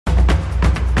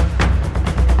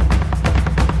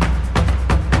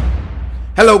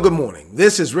Hello, good morning.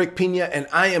 This is Rick Pina, and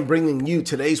I am bringing you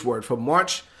today's word for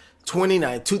March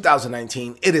 29,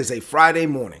 2019. It is a Friday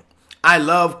morning. I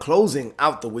love closing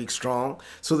out the week strong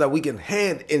so that we can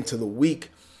head into the week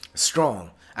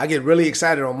strong. I get really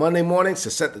excited on Monday mornings to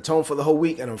set the tone for the whole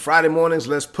week, and on Friday mornings,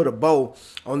 let's put a bow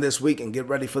on this week and get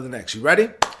ready for the next. You ready?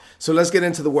 So let's get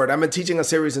into the word. I've been teaching a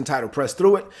series entitled Press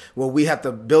Through It, where we have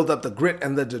to build up the grit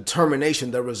and the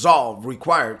determination, the resolve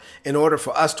required in order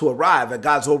for us to arrive at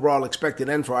God's overall expected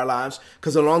end for our lives.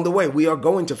 Because along the way, we are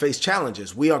going to face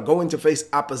challenges. We are going to face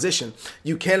opposition.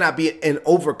 You cannot be an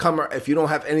overcomer if you don't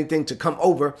have anything to come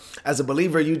over. As a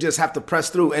believer, you just have to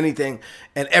press through anything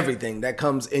and everything that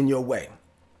comes in your way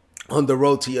on the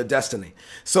road to your destiny.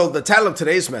 So the title of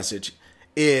today's message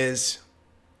is,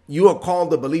 You Are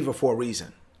Called a Believer for a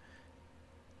Reason.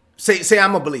 Say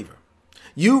I'm a believer.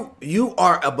 You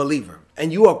are a believer,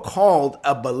 and you are called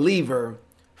a believer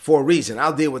for a reason.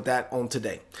 I'll deal with that on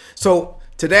today. So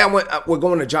today we're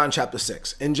going to John chapter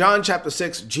 6. In John chapter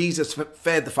 6, Jesus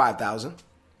fed the 5,000.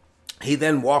 He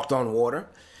then walked on water.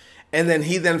 And then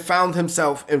he found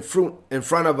himself in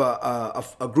front of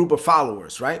a group of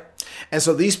followers, right? And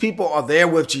so these people are there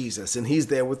with Jesus, and he's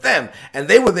there with them. And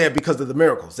they were there because of the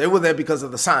miracles. They were there because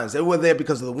of the signs. They were there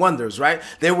because of the wonders, right?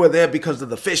 They were there because of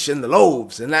the fish and the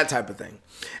loaves and that type of thing.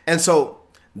 And so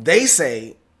they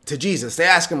say to Jesus, they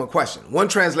ask him a question. One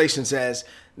translation says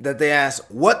that they ask,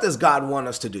 what does God want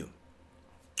us to do?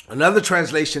 Another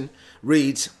translation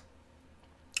reads,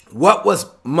 what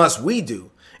must we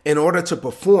do in order to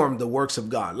perform the works of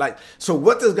God? So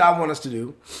what does God want us to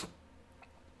do?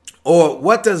 Or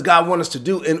what does God want us to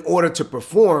do in order to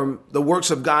perform the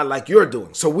works of God like you're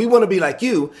doing? So we want to be like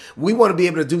you. We want to be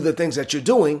able to do the things that you're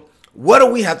doing. What do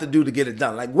we have to do to get it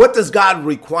done? What does God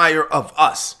require of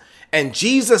us? And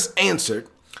Jesus answered,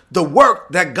 the work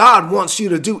that God wants you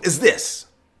to do is this: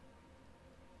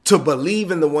 to believe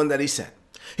in the one that he sent.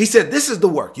 He said, this is the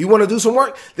work. You want to do some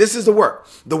work? This is the work.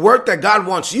 The work that God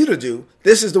wants you to do,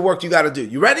 this is the work you got to do.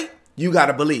 You ready? You got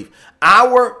to believe.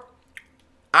 Our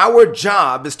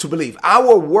job is to believe.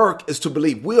 Our work is to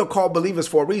believe. We are called believers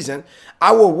for a reason.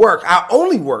 Our work, our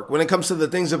only work when it comes to the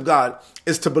things of God,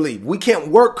 is to believe. We can't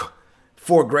work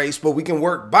for grace, but we can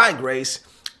work by grace.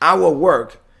 Our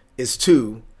work is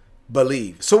to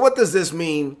believe. So what does this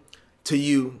mean to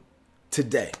you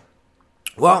today?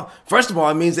 Well, first of all,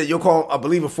 it means that you're called a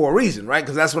believer for a reason, right?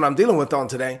 Because that's what I'm dealing with on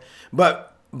today.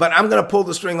 But I'm going to pull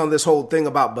the string on this whole thing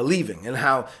about believing and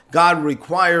how God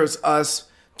requires us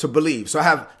to believe. So I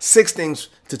have 6 things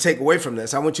to take away from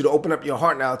this. I want you to open up your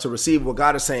heart now to receive what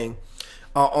God is saying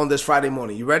on this Friday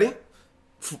morning. You ready?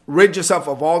 Rid yourself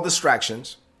of all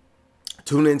distractions.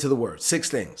 Tune into the word. 6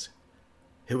 things.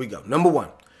 Here we go. Number 1,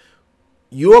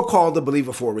 you're called a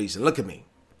believer for a reason. Look at me.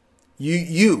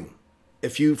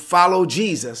 If you follow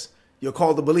Jesus, you're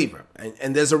called a believer.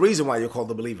 And there's a reason why you're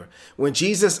called a believer. When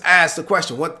Jesus asked the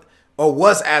question, what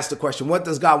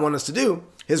does God want us to do?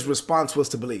 His response was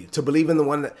to believe in the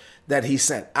one that he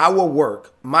sent. Our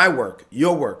work, my work,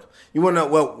 your work. You want to know,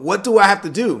 well, what do I have to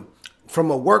do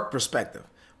from a work perspective?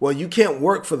 Well, you can't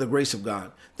work for the grace of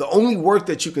God. The only work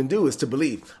that you can do is to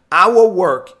believe. Our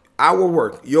work,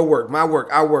 your work, my work,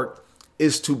 our work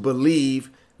is to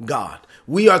believe God.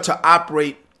 We are to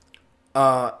operate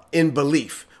in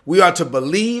belief. We are to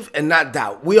believe and not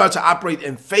doubt. We are to operate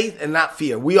in faith and not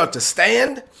fear. We are to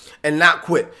stand and not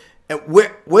quit. And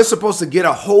we're supposed to get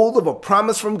a hold of a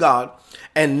promise from God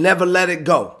and never let it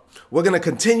go. We're going to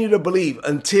continue to believe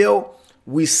until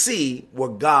we see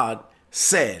what God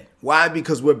said. Why?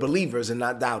 Because we're believers and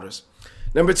not doubters.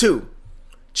 Number 2,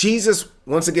 Jesus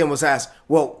once again was asked,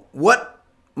 well, what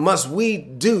must we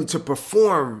do to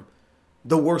perform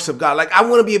the works of God? I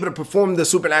want to be able to perform the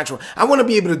supernatural. I want to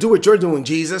be able to do what you're doing,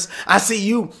 Jesus. I see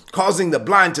you causing the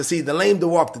blind to see, the lame to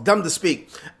walk, the dumb to speak.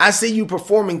 I see you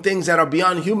performing things that are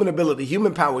beyond human ability,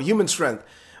 human power, human strength.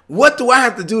 What do I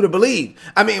have to do to believe?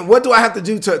 What do I have to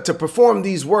do to perform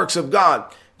these works of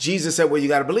God? Jesus said, well, you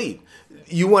got to believe.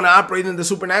 You want to operate in the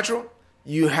supernatural?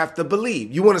 You have to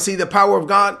believe. You want to see the power of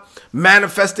God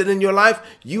manifested in your life?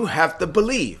 You have to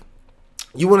believe.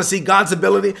 You want to see God's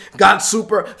ability, God's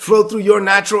super flow through your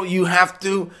natural? You have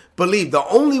to believe. The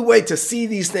only way to see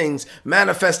these things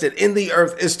manifested in the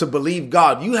earth is to believe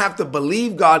God. You have to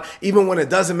believe God even when it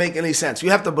doesn't make any sense.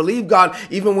 You have to believe God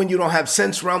even when you don't have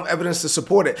sense realm evidence to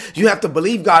support it. You have to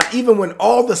believe God even when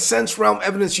all the sense realm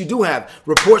evidence you do have,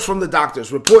 reports from the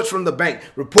doctors, reports from the bank,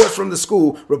 reports from the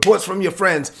school, reports from your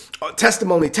friends,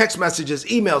 testimony, text messages,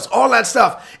 emails, all that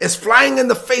stuff is flying in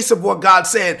the face of what God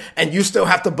said, and you still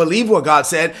have to believe what God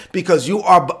said because you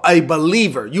are a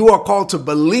believer. You are called to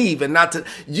believe and not to...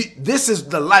 This is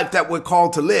the life that we're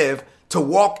called to live, to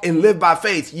walk and live by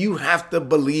faith, you have to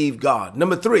believe God.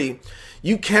 Number 3,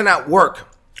 you cannot work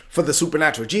for the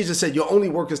supernatural. Jesus said your only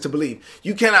work is to believe.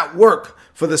 You cannot work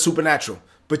for the supernatural,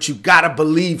 but you got to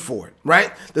believe for it,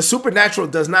 right? The supernatural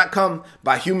does not come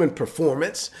by human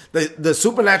performance. The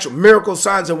supernatural, miracles,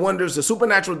 signs, and wonders, the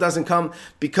supernatural doesn't come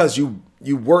because you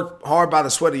worked hard by the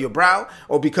sweat of your brow,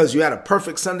 or because you had a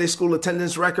perfect Sunday school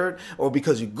attendance record, or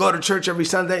because you go to church every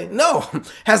Sunday. No,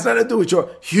 it has nothing to do with your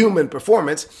human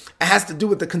performance. It has to do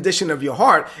with the condition of your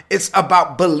heart. It's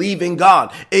about believing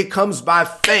God. It comes by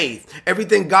faith.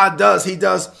 Everything God does, he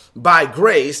does by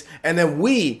grace. And then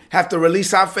we have to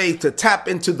release our faith to tap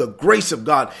into the grace of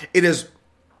God. It is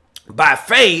by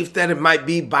faith that it might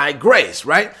be by grace,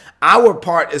 right? Our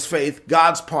part is faith.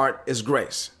 God's part is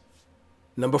grace.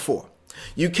 Number 4.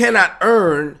 You cannot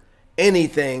earn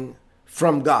anything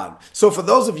from God. So for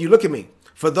those of you, look at me.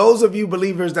 For those of you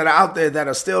believers that are out there that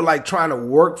are still like trying to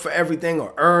work for everything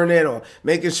or earn it or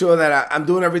making sure that I'm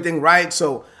doing everything right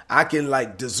so I can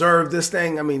like deserve this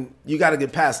thing. I mean, you got to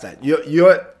get past that.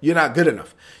 You're not good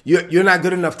enough. You're not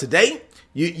good enough today.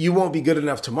 You won't be good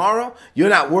enough tomorrow. You're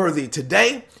not worthy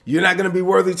today. You're not going to be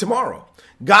worthy tomorrow.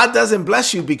 God doesn't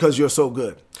bless you because you're so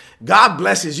good. God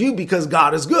blesses you because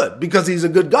God is good, because he's a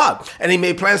good God, and he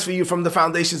made plans for you from the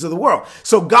foundations of the world.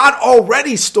 So God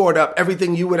already stored up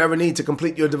everything you would ever need to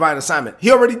complete your divine assignment.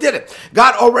 He already did it.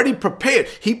 God already prepared.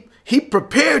 He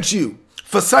prepared you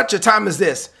for such a time as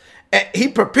this. And he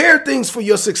prepared things for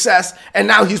your success, and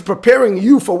now he's preparing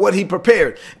you for what he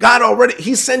prepared.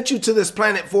 He sent you to this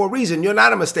planet for a reason. You're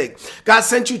not a mistake. God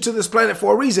sent you to this planet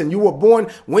for a reason. You were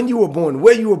born when you were born,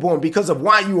 where you were born, because of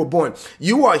why you were born.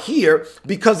 You are here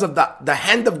because of the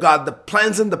hand of God, the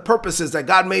plans and the purposes that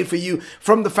God made for you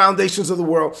from the foundations of the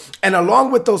world. And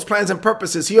along with those plans and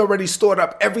purposes, he already stored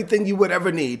up everything you would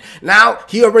ever need. Now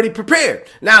he already prepared.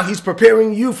 Now he's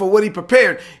preparing you for what he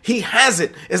prepared. He has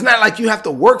it. It's not like you have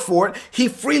to work for it. He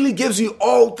freely gives you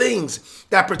all things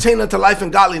that pertain unto life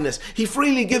and godliness. He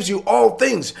freely gives you all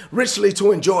things richly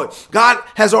to enjoy. God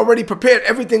has already prepared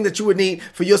everything that you would need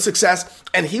for your success,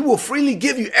 and he will freely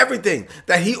give you everything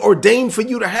that he ordained for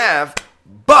you to have.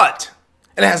 But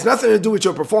it has nothing to do with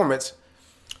your performance,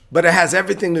 but it has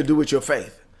everything to do with your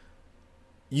faith.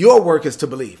 Your work is to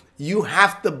believe. You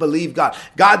have to believe God.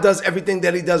 God does everything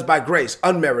that he does by grace,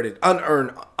 unmerited,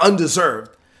 unearned,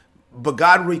 undeserved. But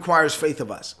God requires faith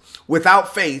of us.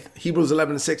 Without faith, Hebrews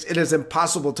 11:6, it is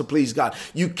impossible to please God.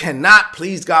 You cannot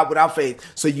please God without faith.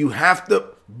 So you have to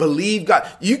believe God.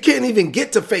 You can't even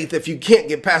get to faith if you can't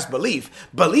get past belief.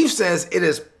 Belief says it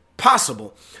is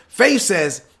possible. Faith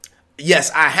says,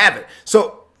 yes, I have it.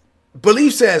 So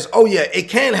belief says, oh yeah, it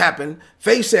can happen.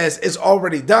 Faith says it's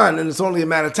already done and it's only a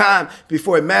matter of time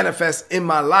before it manifests in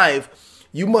my life.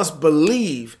 You must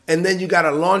believe, and then you got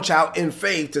to launch out in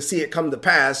faith to see it come to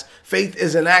pass. Faith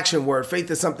is an action word.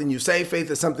 Faith is something you say. Faith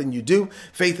is something you do.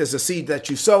 Faith is a seed that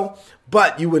you sow.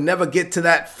 But you will never get to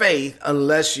that faith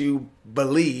unless you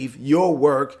believe. Your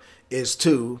work is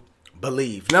to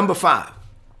believe. Number 5.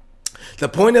 The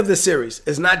point of this series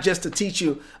is not just to teach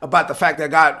you about the fact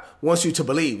that God wants you to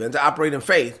believe and to operate in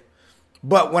faith.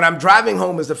 But what I'm driving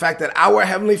home is the fact that our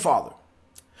Heavenly Father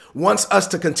wants us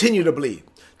to continue to believe.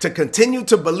 To continue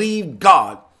to believe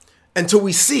God until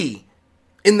we see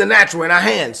in the natural, in our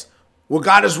hands, what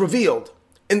God has revealed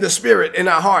in the spirit, in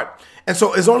our heart. And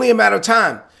so it's only a matter of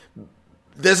time.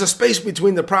 There's a space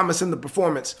between the promise and the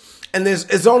performance. And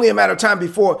it's only a matter of time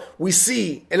before we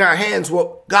see in our hands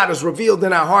what God has revealed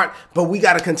in our heart. But we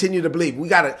got to continue to believe.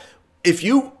 If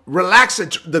you relax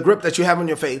the grip that you have on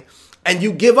your faith and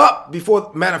you give up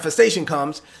before manifestation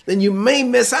comes, then you may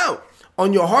miss out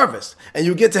on your harvest, and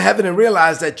you get to heaven and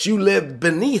realize that you lived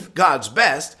beneath God's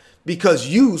best because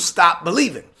you stopped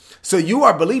believing. So you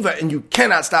are a believer and you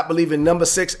cannot stop believing. Number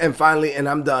 6, and finally, and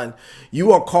I'm done.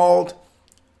 You are called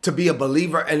to be a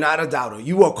believer and not a doubter.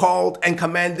 You are called and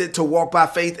commanded to walk by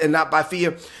faith and not by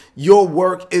fear. Your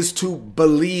work is to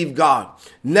believe God.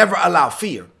 Never allow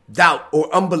fear, doubt,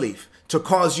 or unbelief to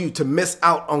cause you to miss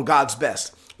out on God's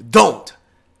best. Don't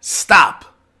stop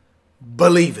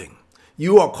believing.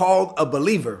 You are called a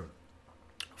believer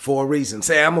for a reason.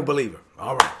 Say, I'm a believer.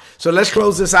 All right. So let's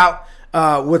close this out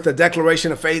with a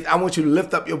declaration of faith. I want you to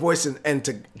lift up your voice and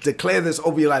to declare this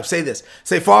over your life. Say this.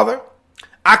 Say, Father,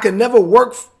 I can never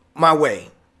work my way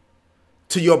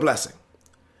to your blessing.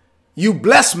 You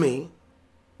bless me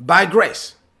by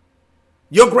grace.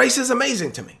 Your grace is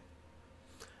amazing to me.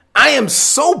 I am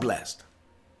so blessed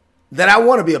that I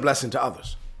want to be a blessing to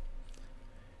others.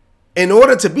 In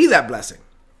order to be that blessing,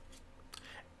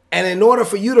 and in order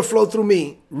for you to flow through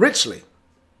me richly,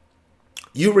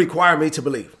 you require me to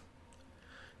believe.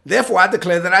 Therefore, I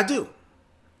declare that I do.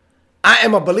 I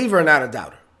am a believer and not a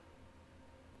doubter.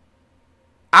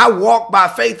 I walk by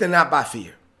faith and not by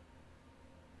fear.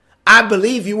 I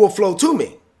believe you will flow to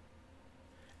me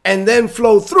and then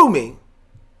flow through me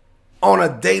on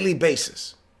a daily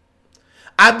basis.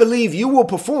 I believe you will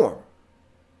perform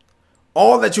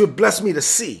all that you have blessed me to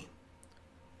see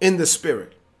in the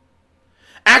spirit.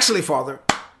 Actually, Father,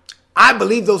 I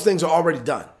believe those things are already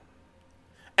done.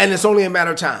 And it's only a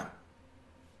matter of time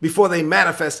before they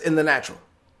manifest in the natural.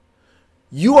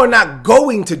 You are not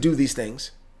going to do these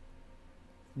things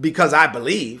because I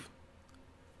believe.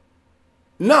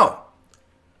 No,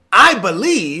 I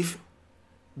believe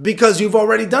because you've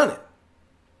already done it.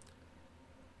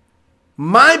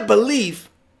 My belief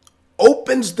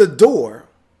opens the door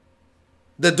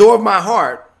of my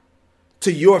heart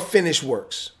to your finished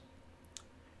works.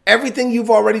 Everything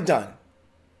you've already done,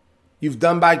 you've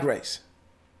done by grace.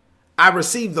 I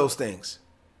receive those things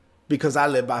because I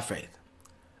live by faith.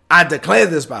 I declare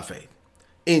this by faith.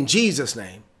 In Jesus'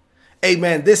 name,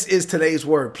 amen. This is today's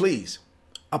word. Please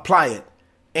apply it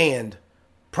and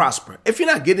prosper. If you're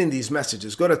not getting these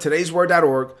messages, go to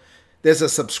todaysword.org. There's a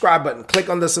subscribe button. Click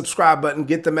on the subscribe button.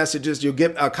 Get the messages. You'll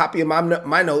get a copy of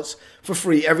my notes for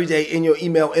free every day in your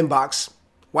email inbox.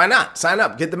 Why not? Sign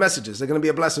up. Get the messages. They're going to be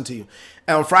a blessing to you.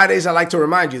 And on Fridays, I like to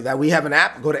remind you that we have an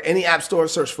app. Go to any app store,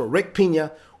 search for Rick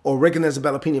Pina or Rick and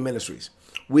Isabella Pina Ministries.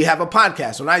 We have a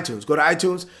podcast on iTunes. Go to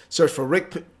iTunes, search for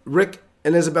Rick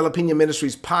and Isabella Pina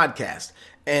Ministries podcast.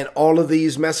 And all of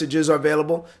these messages are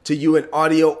available to you in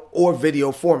audio or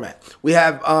video format. We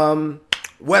have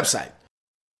website.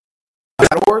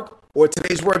 .org or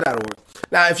todaysword.org.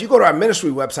 Now, if you go to our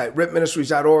ministry website,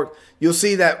 ripministries.org, you'll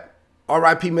see that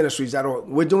ripministries.org.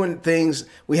 We're doing things.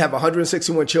 We have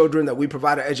 161 children that we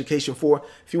provide an education for.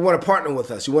 If you want to partner with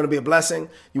us, you want to be a blessing,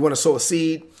 you want to sow a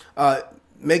seed,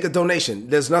 make a donation.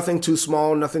 There's nothing too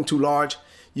small, nothing too large.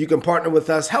 You can partner with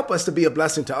us. Help us to be a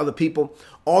blessing to other people.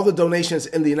 All the donations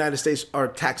in the United States are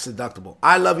tax deductible.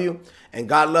 I love you and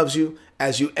God loves you.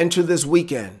 As you enter this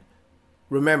weekend,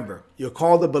 remember, you're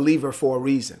called a believer for a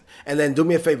reason. And then do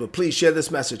me a favor, please share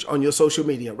this message on your social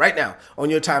media right now, on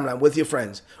your timeline with your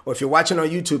friends. Or if you're watching on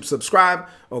YouTube, subscribe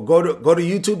or go to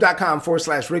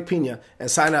youtube.com/Rick Pina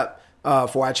and sign up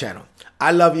for our channel.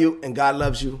 I love you and God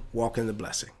loves you. Walk in the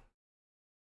blessing.